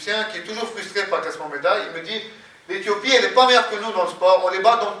olympique égyptien qui est toujours frustré par le classement médailles. Il me dit, l'Éthiopie, elle n'est pas meilleure que nous dans le sport, on les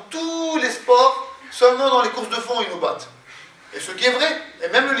bat dans tous les sports, seulement dans les courses de fond, ils nous battent. Et ce qui est vrai. Et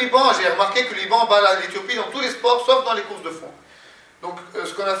même le Liban, j'ai remarqué que le Liban bat l'Éthiopie dans tous les sports, sauf dans les courses de fond. Donc,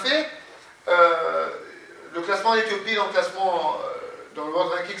 ce qu'on a fait, le classement d'Éthiopie dans le classement, dans le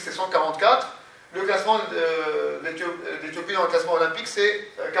World Ranking, c'est 144. Le classement d'Éthiopie dans le classement olympique, c'est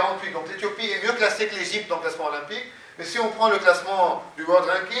 48. Donc, l'Éthiopie est mieux classée que l'Égypte dans le classement olympique. Mais si on prend le classement du World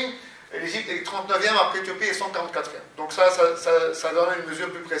Ranking, l'Égypte est 39e, après l'Éthiopie est 144e. Donc, ça donne une mesure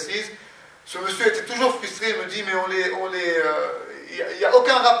plus précise. Ce monsieur était toujours frustré, il me dit, mais il n'y a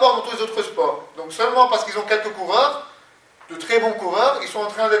aucun rapport dans tous les autres sports. Donc seulement parce qu'ils ont quelques coureurs, de très bons coureurs, ils sont en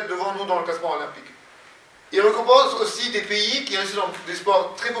train d'être devant nous dans le classement olympique. Il récompense aussi des pays qui réussissent dans des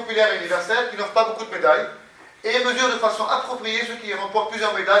sports très populaires et universels, qui n'offrent pas beaucoup de médailles, et mesure de façon appropriée ceux qui remportent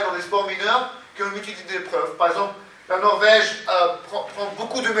plusieurs médailles dans des sports mineurs qui ont une multitude d'épreuves. Par exemple, la Norvège prend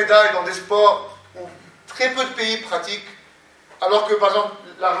beaucoup de médailles dans des sports où très peu de pays pratiquent, alors que par exemple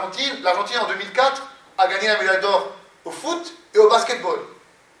l'Argentine en 2004 a gagné la médaille d'or au foot et au basketball.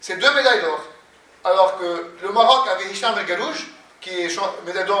 C'est 2 médailles d'or. Alors que le Maroc avait Hicham El Galouj, qui est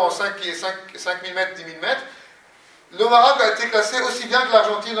médaille d'or en 5000 mètres, 10 000 mètres. Le Maroc a été classé aussi bien que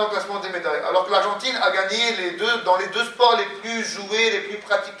l'Argentine dans le classement des médailles. Alors que l'Argentine a gagné dans les 2 sports les plus joués, les plus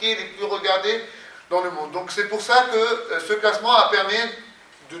pratiqués, les plus regardés dans le monde. Donc c'est pour ça que ce classement a permis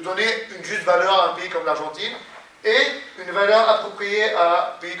de donner une juste valeur à un pays comme l'Argentine, et une valeur appropriée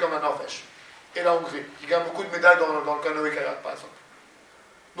à un pays comme la Norvège et la Hongrie, qui gagne beaucoup de médailles dans le canoë-kayak, par exemple.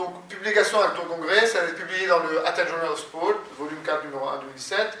 Donc, publication à ton congrès, ça a été publié dans le Athens Journal of Sport, volume 4, numéro 1,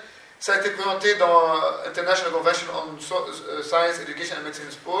 2017. Ça a été présenté dans International Convention on Science, Education and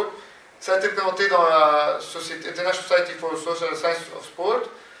Medicine Sport. Ça a été présenté dans la International Society for Social Sciences of Sport.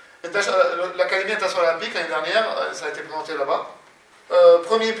 L'Académie internationale olympique, l'année dernière, ça a été présenté là-bas.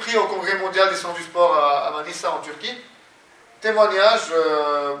 Premier prix au Congrès mondial des sciences du sport à Manisa en Turquie. Témoignages,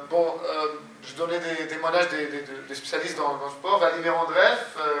 je donnais des témoignages des spécialistes dans le sport. Vladimir Andreev,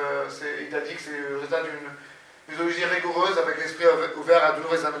 il a dit que c'est le résultat d'une méthodologie rigoureuse avec l'esprit ouvert à de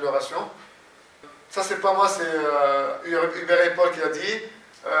nouvelles améliorations. Ça, c'est pas moi, c'est Hubert et Paul qui l'a dit.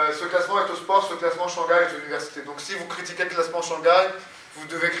 Ce classement est au sport, ce classement Shanghai est aux universités. Donc si vous critiquez le classement Shanghai, vous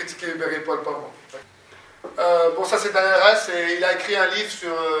devez critiquer Hubert et Paul, pas moi. Ça c'est Daniel Rice, et il a écrit un livre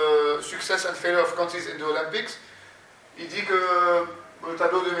sur Success and Failure of Countries in the Olympics. Il dit que le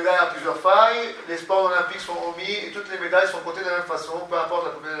tableau de médailles a plusieurs failles, les sports olympiques sont omis et toutes les médailles sont comptées de la même façon, peu importe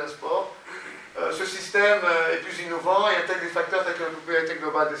la popularité d'un sport. Ce système est plus innovant et intègre des facteurs tels que la popularité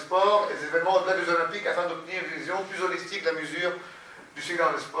globale des sports et des événements au-delà des Olympiques afin d'obtenir une vision plus holistique de la mesure du cycle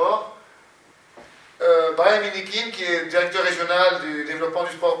dans les sports. Brian Minikin, qui est directeur régional du développement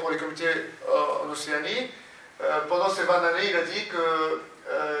du sport pour les comités en Océanie, pendant ces 20 années, il a dit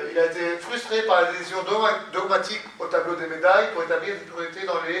qu'il a été frustré par l'adhésion dogmatique au tableau des médailles pour établir des priorités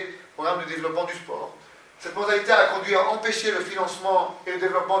dans les programmes de développement du sport. Cette modalité a conduit à empêcher le financement et le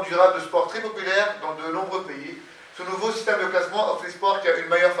développement durable de sports très populaires dans de nombreux pays. Ce nouveau système de classement offre les sports qui a une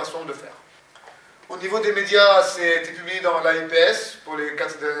meilleure façon de faire. Au niveau des médias, c'est été publié dans l'AIPS pour les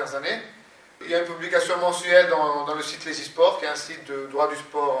 4 dernières années. Il y a une publication mensuelle dans le site Légisport, qui est un site de droit du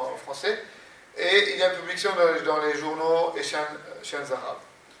sport en français. Et il y a une publication dans les journaux et chaînes arabes,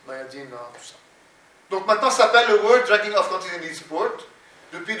 Mayadine, tout ça. Donc maintenant, ça s'appelle le World Ranking of Countries in e-Sport.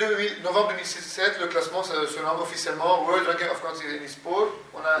 Depuis novembre 2017, le classement se nomme officiellement World Ranking of Countries in e-Sport.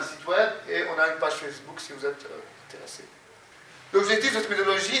 On a un site web et on a une page Facebook si vous êtes intéressé. L'objectif de cette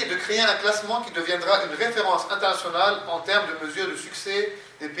méthodologie est de créer un classement qui deviendra une référence internationale en termes de mesure de succès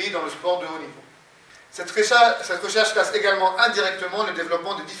des pays dans le sport de haut niveau. Cette recherche classe également indirectement le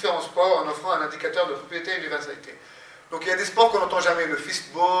développement des différents sports en offrant un indicateur de propriété et d'universalité. Donc il y a des sports qu'on n'entend jamais, le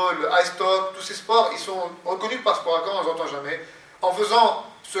fistball, le ice stock, tous ces sports, ils sont reconnus par Sport-Accord, on ne les entend jamais. En faisant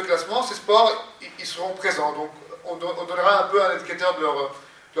ce classement, ces sports, ils seront présents. Donc on donnera un peu un indicateur de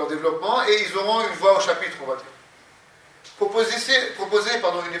leur développement et ils auront une voix au chapitre, on va dire. Proposer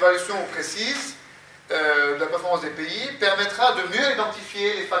une évaluation précise de la performance des pays permettra de mieux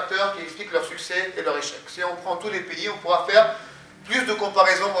identifier les facteurs qui expliquent leur succès et leur échec. Si on prend tous les pays, on pourra faire plus de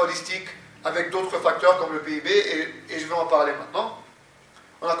comparaisons holistiques avec d'autres facteurs comme le PIB, et je vais en parler maintenant.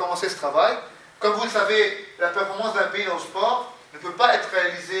 On a commencé ce travail. Comme vous le savez, la performance d'un pays dans le sport ne peut pas être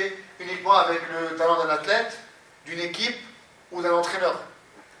réalisée uniquement avec le talent d'un athlète, d'une équipe ou d'un entraîneur.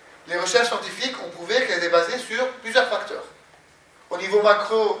 Les recherches scientifiques ont prouvé qu'elles étaient basées sur plusieurs facteurs. Au niveau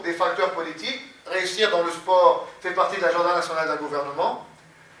macro, des facteurs politiques, réussir dans le sport fait partie de l'agenda national d'un gouvernement,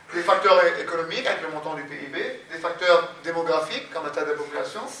 des facteurs économiques avec le montant du PIB, des facteurs démographiques comme la taille de la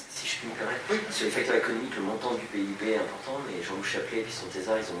population. Si je puis me permettre, oui. Sur les facteurs économiques, le montant du PIB est important, mais Jean-Loup Chaplet et puis son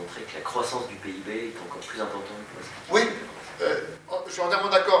thésard, ils ont montré que la croissance du PIB est encore plus importante. Oui, je suis entièrement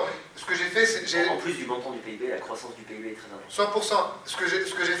d'accord. Ce que j'ai fait, c'est... En plus du montant du PIB, la croissance du PIB est très importante. 100%. Ce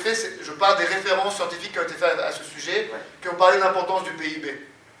que j'ai fait, c'est je parle des références scientifiques qui ont été faites à ce sujet, qui ont parlé de l'importance du PIB.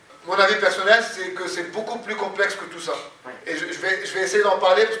 Mon avis personnel, c'est que c'est beaucoup plus complexe que tout ça. Et je vais essayer d'en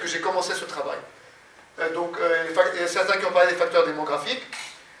parler parce que j'ai commencé ce travail. Il y a certains qui ont parlé des facteurs démographiques,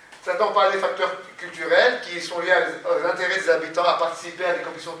 certains ont parlé des facteurs culturels qui sont liés aux intérêts des habitants à participer à des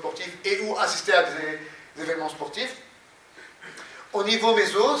compétitions sportives et ou assister à des événements sportifs. Au niveau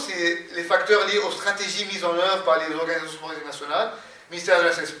méso, c'est les facteurs liés aux stratégies mises en œuvre par les organisations sportives nationales, ministère de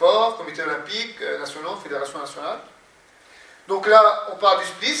la Jeunesse et Sport, Comité olympique national, Fédération nationale. Donc là, on parle du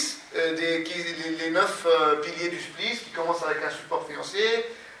SPLIS, les 9 piliers du SPLIS qui commencent avec un support financier,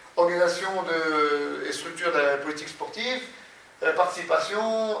 organisation et structure de la politique sportive,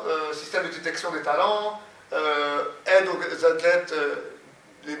 participation, système de détection des talents, aide aux athlètes,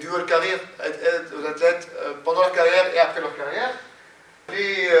 les dual career, aide aux athlètes pendant leur carrière et après leur carrière,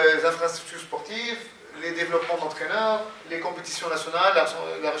 les infrastructures sportives, les développements d'entraîneurs, les compétitions nationales,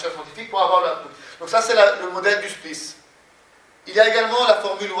 la recherche scientifique pour avoir l'output. Donc ça, c'est le modèle du SPLIS. Il y a également la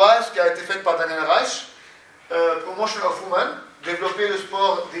formule WISE qui a été faite par Daniel Reich, Promotion of Women, développer le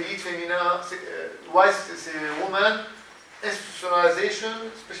sport d'élite féminin. WISE, c'est Women, Institutionalization,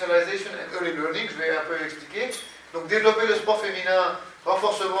 Specialization and Early Learning, je vais un peu expliquer. Donc développer le sport féminin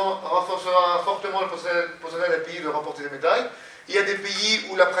renforcera fortement le potentiel des pays de remporter des médailles. Il y a des pays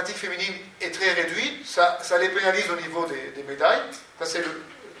où la pratique féminine est très réduite, ça les pénalise au niveau des médailles. Ça, c'est la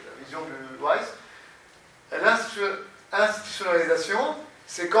vision du WISE. L'institutionnalisation,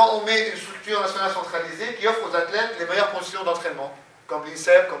 c'est quand on met une structure nationale centralisée qui offre aux athlètes les meilleures conditions d'entraînement, comme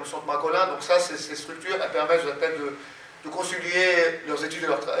l'INSEP, comme le Centre Macolin. Donc ça, ces structures elles permettent aux athlètes de concilier leurs études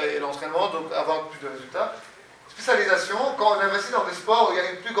et l'entraînement, donc avoir plus de résultats. Spécialisation, quand on investit dans des sports où il y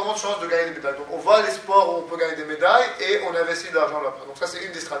a une plus grande chance de gagner des médailles. Donc on voit les sports où on peut gagner des médailles et on investit de l'argent là-bas. Donc ça, c'est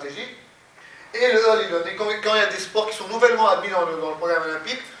une des stratégies. Et le early learning, quand il y a des sports qui sont nouvellement admis dans le programme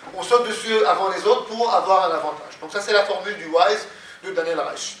olympique, on saute dessus avant les autres pour avoir un avantage. Donc ça, c'est la formule du WISE de Daniel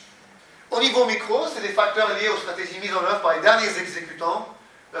Reich. Au niveau micro, c'est des facteurs liés aux stratégies mises en œuvre par les derniers exécutants,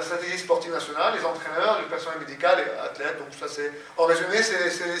 la stratégie sportive nationale, les entraîneurs, le personnel médical et athlètes. Donc ça, c'est, en résumé,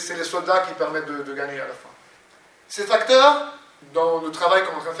 c'est les soldats qui permettent de gagner à la fin. Ces facteurs, dans le travail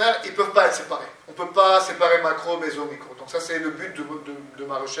qu'on est en train de faire, ils ne peuvent pas être séparés. On ne peut pas séparer macro, méso, micro. Donc ça, c'est le but de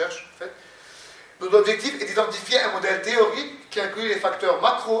ma recherche, en fait. Notre objectif est d'identifier un modèle théorique qui inclut les facteurs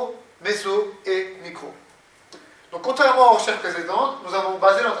macro, méso et micro. Donc, contrairement aux recherches précédentes, nous avons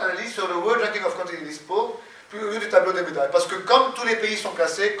basé notre analyse sur le World Ranking of Countries in Sport, plus au lieu du tableau des médailles. Parce que comme tous les pays sont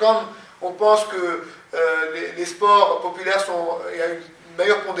classés, comme on pense que les sports populaires il y a une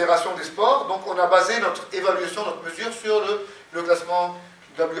meilleure pondération des sports, donc on a basé notre évaluation, notre mesure sur le classement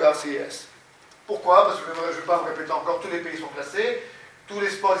WRCS. Pourquoi? Parce que je ne vais pas me répéter encore, tous les pays sont classés. Tous les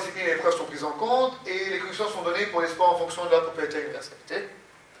sports, disciplines et épreuves sont pris en compte et les corrections sont données pour les sports en fonction de leur propriété et universalité.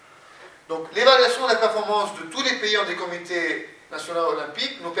 Donc l'évaluation de la performance de tous les pays en des comités nationaux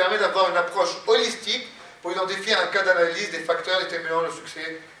olympiques nous permet d'avoir une approche holistique pour identifier un cas d'analyse des facteurs déterminant le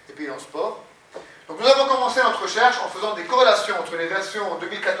succès des pays en sport. Donc nous avons commencé notre recherche en faisant des corrélations entre les versions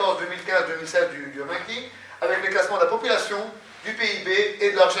 2014, 2015, 2016 du ranking avec les classements de la population, du PIB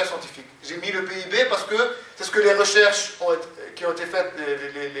et de la recherche scientifique. J'ai mis le PIB parce que c'est ce que les recherches qui ont été faites,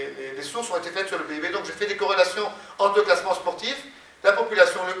 les sources ont été faites sur le PIB. Donc j'ai fait des corrélations entre le classement sportif, la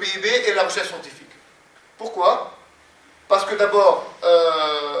population, le PIB et la recherche scientifique. Pourquoi? Parce que d'abord,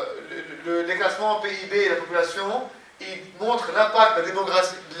 les classements PIB et la population, ils montrent l'impact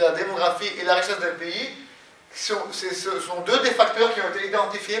de la démographie et la richesse d'un pays. Ce sont deux des facteurs qui ont été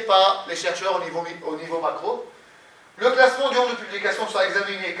identifiés par les chercheurs au niveau macro. Le classement du nombre de publications sera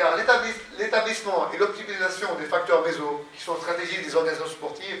examiné car l'établissement et l'optimisation des facteurs méso, qui sont stratégiques des organisations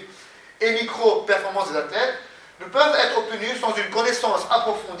sportives, et micro-performance des athlètes, ne peuvent être obtenus sans une connaissance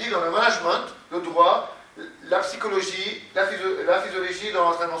approfondie dans le management, le droit, la psychologie, la physiologie dans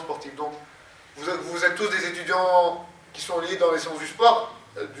l'entraînement sportif. Donc, Vous êtes tous des étudiants qui sont liés dans les sciences du sport,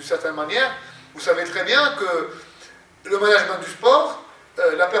 d'une certaine manière. Vous savez très bien que le management du sport,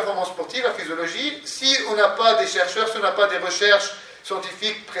 la performance sportive, la physiologie, si on n'a pas des chercheurs, si on n'a pas des recherches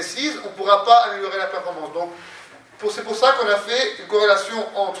scientifiques précises, on ne pourra pas améliorer la performance. Donc, c'est pour ça qu'on a fait une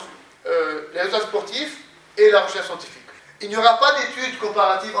corrélation entre les résultats sportifs et la recherche scientifique. Il n'y aura pas d'études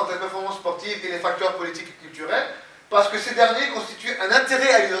comparatives entre les performances sportives et les facteurs politiques et culturels, parce que ces derniers constituent un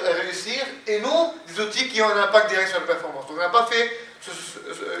intérêt à réussir et non des outils qui ont un impact direct sur la performance. Donc on n'a pas fait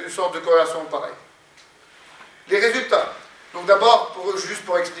une sorte de corrélation pareille. Les résultats. Donc d'abord, juste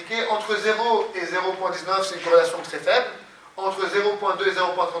pour expliquer, entre 0 et 0.19, c'est une corrélation très faible. Entre 0.2 et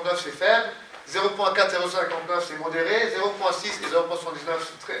 0.39, c'est faible. 0.4 et 0.59, c'est modéré. 0.6 et 0.79,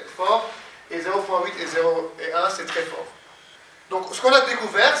 c'est très fort. Et 0.8 et 1, c'est très fort. Donc ce qu'on a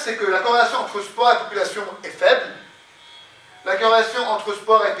découvert, c'est que la corrélation entre sport et population est faible. La corrélation entre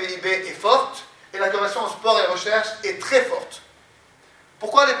sport et PIB est forte. Et la corrélation entre sport et recherche est très forte.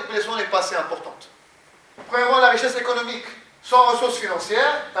 Pourquoi les populations n'est pas assez importante? Premièrement, la richesse économique. Sans ressources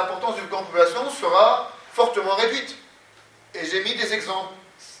financières, l'importance d'une grande population sera fortement réduite. Et j'ai mis des exemples.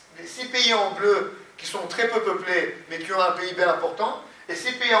 Les 6 pays en bleu qui sont très peu peuplés, mais qui ont un PIB important, et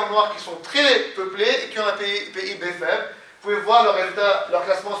 6 pays en noir qui sont très peuplés et qui ont un PIB faible. Vous pouvez voir leur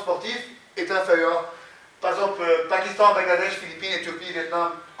classement sportif est inférieur. Par exemple, Pakistan, Bangladesh, Philippines, Éthiopie,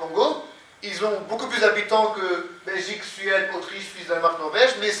 Vietnam, Congo, ils ont beaucoup plus d'habitants que Belgique, Suède, Autriche, Suisse, Danemark,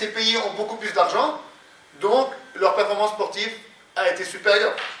 Norvège, mais ces pays ont beaucoup plus d'argent, donc leur performance sportive a été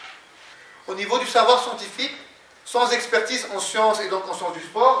supérieure. Au niveau du savoir scientifique, sans expertise en sciences et donc en sciences du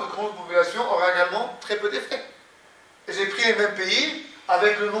sport, une grande population aura également très peu d'effets. J'ai pris les mêmes pays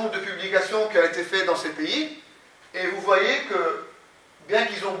avec le nombre de publications qui a été fait dans ces pays, et vous voyez que, bien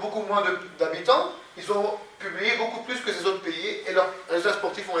qu'ils ont beaucoup moins d'habitants, ils ont publié beaucoup plus que ces autres pays, et leurs résultats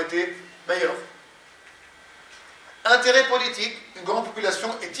sportifs ont été meilleurs. Intérêt politique, une grande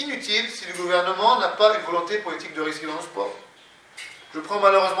population est inutile si le gouvernement n'a pas une volonté politique de réussir dans le sport. Je prends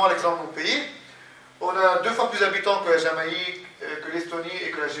malheureusement l'exemple de mon pays. On a 2 fois plus d'habitants que la Jamaïque, que l'Estonie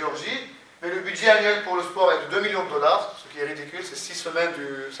et que la Géorgie, mais le budget annuel pour le sport est de 2 millions de dollars, ce qui est ridicule, c'est 6 semaines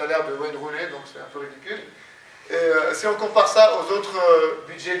du salaire de Wayne Rooney, donc c'est un peu ridicule. Et si on compare ça aux autres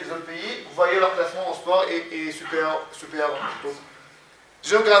budgets des autres pays, vous voyez leur classement en sport est supérieur. Donc,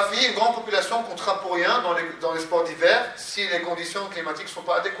 géographie, une grande population comptera pour rien dans les sports d'hiver si les conditions climatiques ne sont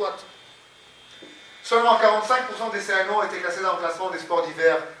pas adéquates. Seulement 45% des CNO ont été classés dans le classement des sports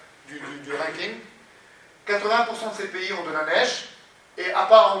d'hiver du ranking. 80% de ces pays ont de la neige. Et à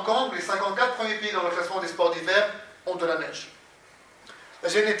part Hong Kong, les 54 premiers pays dans le classement des sports d'hiver ont de la neige. La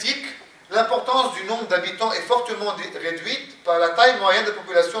génétique, l'importance du nombre d'habitants est fortement réduite par la taille moyenne de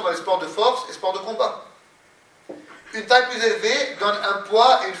population dans les sports de force et sports de combat. Une taille plus élevée donne un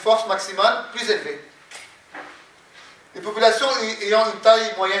poids et une force maximale plus élevés. Les populations ayant une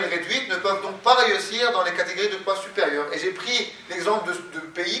taille moyenne réduite ne peuvent donc pas réussir dans les catégories de poids supérieurs. Et j'ai pris l'exemple de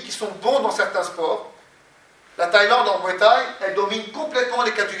pays qui sont bons dans certains sports. La Thaïlande en Muay Thai, elle domine complètement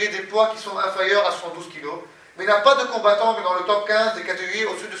les catégories des poids qui sont inférieurs à 72 kg, mais n'a pas de combattants dans le top 15 des catégories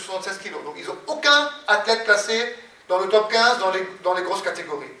au-dessus de 76 kg. Donc ils n'ont aucun athlète placé dans le top 15 dans les grosses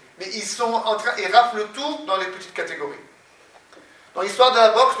catégories. Mais ils raflent tout dans les petites catégories. Dans l'histoire de la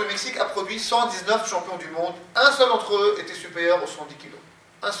boxe, le Mexique a produit 119 champions du monde. Un seul d'entre eux était supérieur aux 110 kg.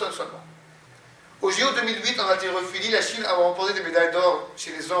 Un seul seulement. Au JO 2008, en haltérophilie, la Chine a remporté des médailles d'or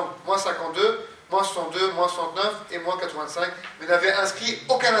chez les hommes, moins 52, moins 62, moins 69 et moins 85, mais n'avait inscrit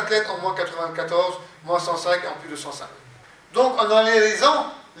aucun athlète en moins 94, moins 105 et en plus de 105. Donc, en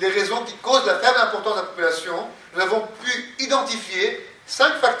analysant les raisons qui causent la faible importance de la population, nous avons pu identifier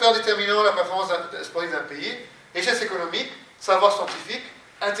 5 facteurs déterminant la performance sportive d'un pays: richesse économique, savoir scientifique,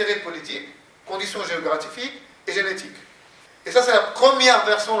 intérêt politique, conditions géographiques et génétique. Et ça, c'est la première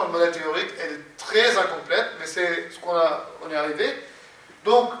version dans le modèle théorique. Elle est très incomplète, mais c'est ce on est arrivé.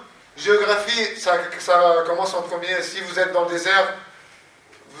 Donc, géographie, ça commence en premier. Si vous êtes dans le désert,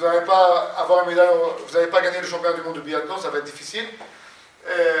 vous n'allez pas avoir une médaille, vous n'allez pas gagner le championnat du monde de biathlon, ça va être difficile.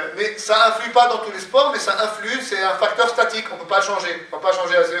 Mais ça influe pas dans tous les sports, mais ça influe, c'est un facteur statique, on ne peut pas le changer. On ne peut pas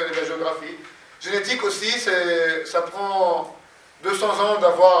changer la géographie. Génétique aussi, ça prend 200 ans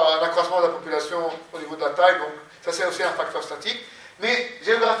d'avoir un accroissement de la population au niveau de la taille, donc ça c'est aussi un facteur statique. Mais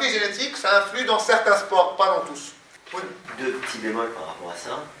géographie et génétique, ça influe dans certains sports, pas dans tous. Oui. 2 petits bémols par rapport à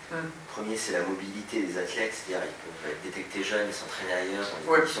ça. Le premier, c'est la mobilité des athlètes, c'est-à-dire ils peuvent être détectés jeunes et s'entraîner ailleurs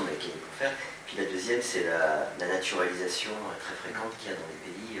dans des conditions dans lesquelles ils peuvent faire. Puis la deuxième, c'est la naturalisation très fréquente qu'il y a dans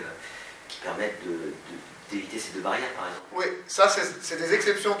les pays qui permettent d'éviter ces 2 barrières, par exemple. Oui, ça c'est des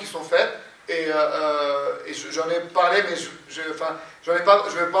exceptions qui sont faites. Et j'en ai parlé, mais j'en ai pas,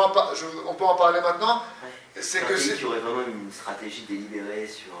 on peut en parler maintenant. Ouais. C'est un que pays qui aurait vraiment une stratégie délibérée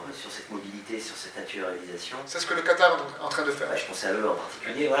sur cette mobilité, sur cette naturalisation. C'est ce que le Qatar est en train de faire. Je pensais à eux en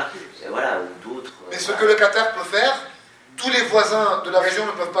particulier, voilà, ou d'autres. Mais ce que le Qatar peut faire, tous les voisins de la région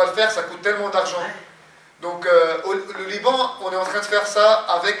ne peuvent pas le faire, ça coûte tellement d'argent. Ouais. Donc le Liban, on est en train de faire ça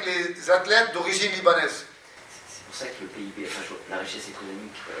avec les athlètes d'origine libanaise. C'est pour ça que le PIB, la richesse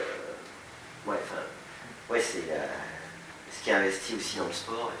économique, c'est ce qui est investi aussi dans le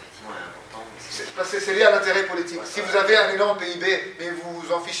sport, effectivement, est important. Parce que c'est lié à l'intérêt politique. Si vous avez un énorme PIB, mais vous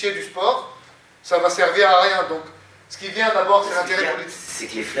vous en fichez du sport, ça va servir à rien. Donc, ce qui vient d'abord, c'est l'intérêt politique. C'est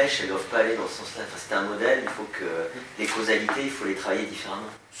que les flèches, elles ne doivent pas aller dans ce sens-là. C'est un modèle, il faut que les causalités, il faut les travailler différemment.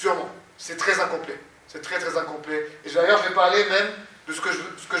 Sûrement. C'est très incomplet. C'est très très incomplet. Et d'ailleurs, je vais parler même de ce que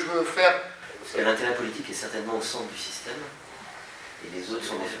je veux faire. Parce que l'intérêt politique est certainement au centre du système, et les autres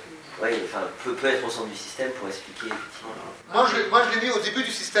sont peut être au centre du système pour expliquer effectivement. Moi, je l'ai mis au début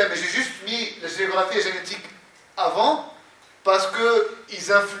du système, et j'ai juste mis la géographie et génétique avant, parce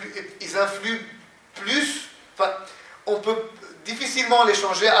qu'ils influent plus. Enfin, on peut difficilement les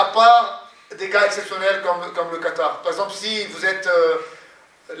changer, à part des cas exceptionnels comme le Qatar. Par exemple, si vous êtes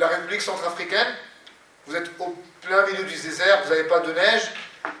la République centrafricaine, vous êtes au plein milieu du désert, vous n'avez pas de neige,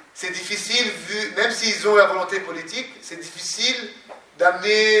 c'est difficile, même s'ils ont la volonté politique, c'est difficile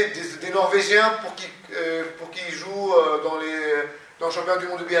d'amener des Norvégiens pour qu'ils jouent dans le championnat du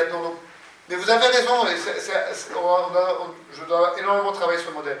monde de biathlon. Donc, mais vous avez raison, je dois énormément travailler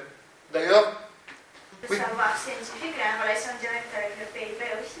sur le modèle. D'ailleurs, Le savoir scientifique a une relation directe avec le PIB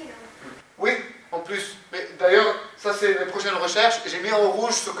aussi, non? Oui, en plus. Mais d'ailleurs, ça c'est mes prochaines recherches. J'ai mis en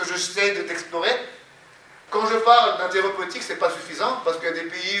rouge ce que j'essaie d'explorer. Quand je parle d'intérêt politique, c'est pas suffisant, parce qu'il y a des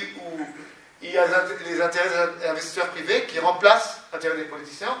pays où il y a les intérêts des investisseurs privés qui remplacent l'intérêt des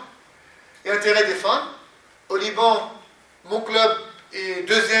politiciens. Et l'intérêt des fans. Au Liban, mon club est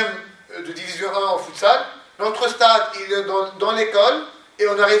deuxième de division 1 en futsal. Notre stade, il est dans l'école, et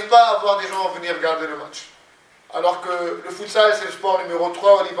on n'arrive pas à avoir des gens venir regarder le match. Alors que le futsal, c'est le sport numéro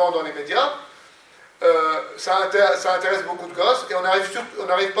 3 au Liban dans les médias. Ça intéresse beaucoup de gosses, et on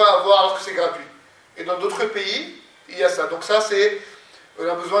n'arrive pas à voir alors que c'est gratuit. Et dans d'autres pays, il y a ça. Donc ça, on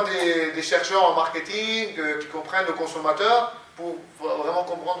a besoin des chercheurs en marketing qui comprennent le consommateur pour vraiment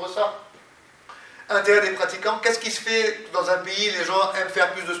comprendre ça. Intérêt des pratiquants, qu'est-ce qui se fait dans un pays, les gens aiment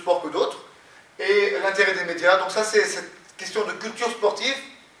faire plus de sport que d'autres, et l'intérêt des médias. Donc ça, c'est cette question de culture sportive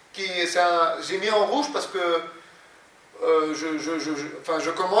j'ai mis en rouge parce que je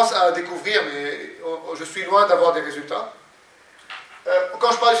commence à découvrir, mais je suis loin d'avoir des résultats.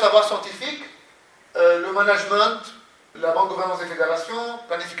 Quand je parle du savoir scientifique, le management, la bonne gouvernance des fédérations,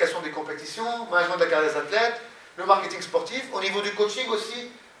 planification des compétitions, management de la carrière des athlètes, le marketing sportif, au niveau du coaching aussi,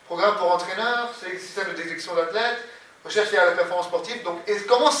 programme pour entraîneurs, système de détection d'athlètes, recherche liée à la performance sportive. Donc, et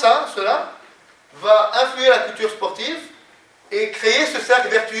comment cela va influer la culture sportive et créer ce cercle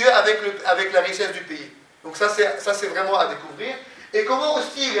vertueux avec la richesse du pays. Donc ça c'est vraiment à découvrir. Et comment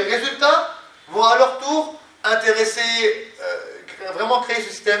aussi les résultats vont à leur tour intéresser, vraiment créer ce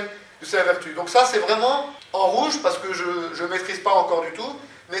système de cercle vertueux. Donc ça c'est vraiment en rouge parce que je ne maîtrise pas encore du tout,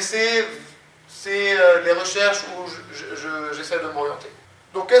 mais c'est les recherches où j'essaie de m'orienter.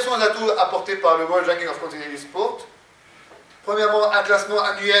 Donc quels sont les atouts apportés par le World Ranking of Continuity Sport? Premièrement, un classement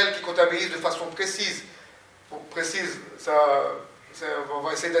annuel qui comptabilise de façon précise. Bon, précise, on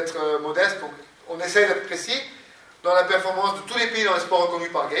va essayer d'être modeste, donc on essaie d'être précis dans la performance de tous les pays dans les sports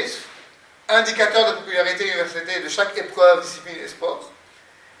reconnus par GACE. Indicateur de popularité et d'université de chaque épreuve, discipline et sport.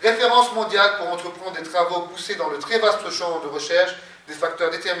 Référence mondiale pour entreprendre des travaux poussés dans le très vaste champ de recherche des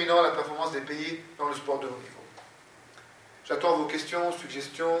facteurs déterminant la performance des pays dans le sport de haut niveau. J'attends vos questions,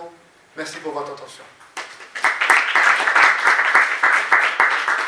 suggestions. Merci pour votre attention.